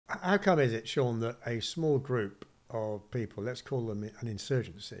How come is it, Sean, that a small group of people, let's call them an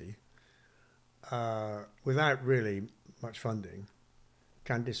insurgency, without really much funding,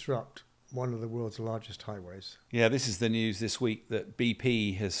 can disrupt one of the world's largest highways? Yeah, this is the news this week that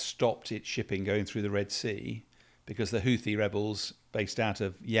BP has stopped its shipping going through the Red Sea because the Houthi rebels based out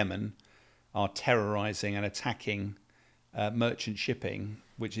of Yemen are terrorizing and attacking merchant shipping,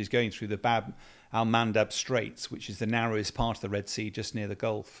 which is going through the Bab al Mandab Straits, which is the narrowest part of the Red Sea just near the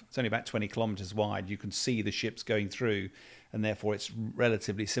Gulf. It's only about 20 kilometers wide. You can see the ships going through, and therefore it's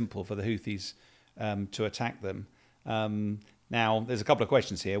relatively simple for the Houthis to attack them. Now, there's a couple of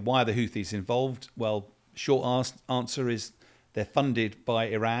questions here. Why are the Houthis involved? Well, short answer is they're funded by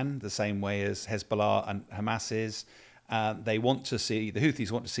Iran the same way as Hezbollah and Hamas is. The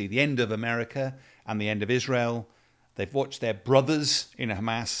Houthis want to see the end of America and the end of Israel. They've watched their brothers in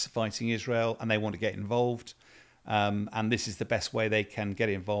Hamas fighting Israel, and they want to get involved. And this is the best way they can get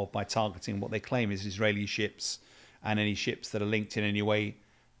involved, by targeting what they claim is Israeli ships and any ships that are linked in any way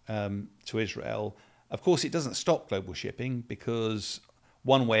to Israel. Of course, it doesn't stop global shipping, because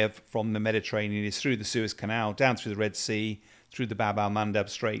one way from the Mediterranean is through the Suez Canal, down through the Red Sea, through the Bab al-Mandab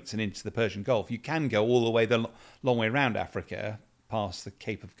Straits and into the Persian Gulf. You can go all the way, the long way around Africa, past the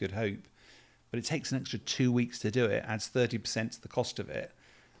Cape of Good Hope. But it takes an extra 2 weeks to do it, adds 30% to the cost of it.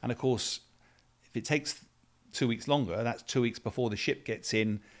 And of course, if it takes 2 weeks longer, that's 2 weeks before the ship gets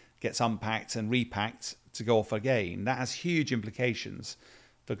in, gets unpacked and repacked to go off again. That has huge implications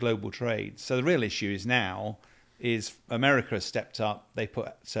for global trade. So the real issue is America has stepped up. They put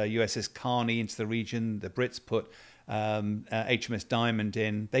USS Carney into the region. The Brits put HMS Diamond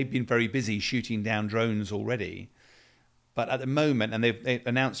in. They've been very busy shooting down drones already. But at the moment, and they've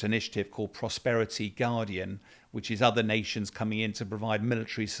announced an initiative called Prosperity Guardian, which is other nations coming in to provide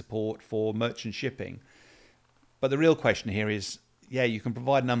military support for merchant shipping. But the real question here is, yeah, you can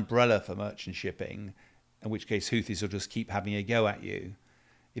provide an umbrella for merchant shipping, in which case Houthis will just keep having a go at you.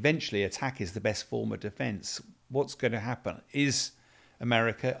 Eventually, attack is the best form of defense. What's going to happen? Is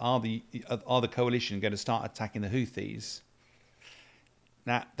America, are the coalition going to start attacking the Houthis?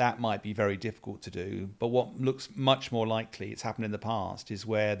 That might be very difficult to do, but what looks much more likely, it's happened in the past, is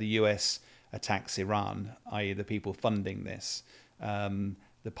where the US attacks Iran, i.e. the people funding this,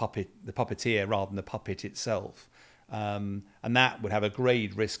 the puppeteer rather than the puppet itself. And that would have a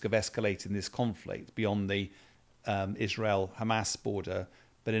grave risk of escalating this conflict beyond the Israel-Hamas border.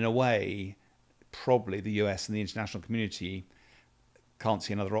 But in a way, probably the US and the international community can't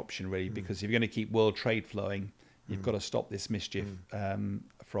see another option, really, because if you're going to keep world trade flowing, you've got to stop this mischief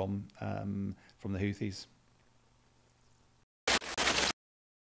from the Houthis.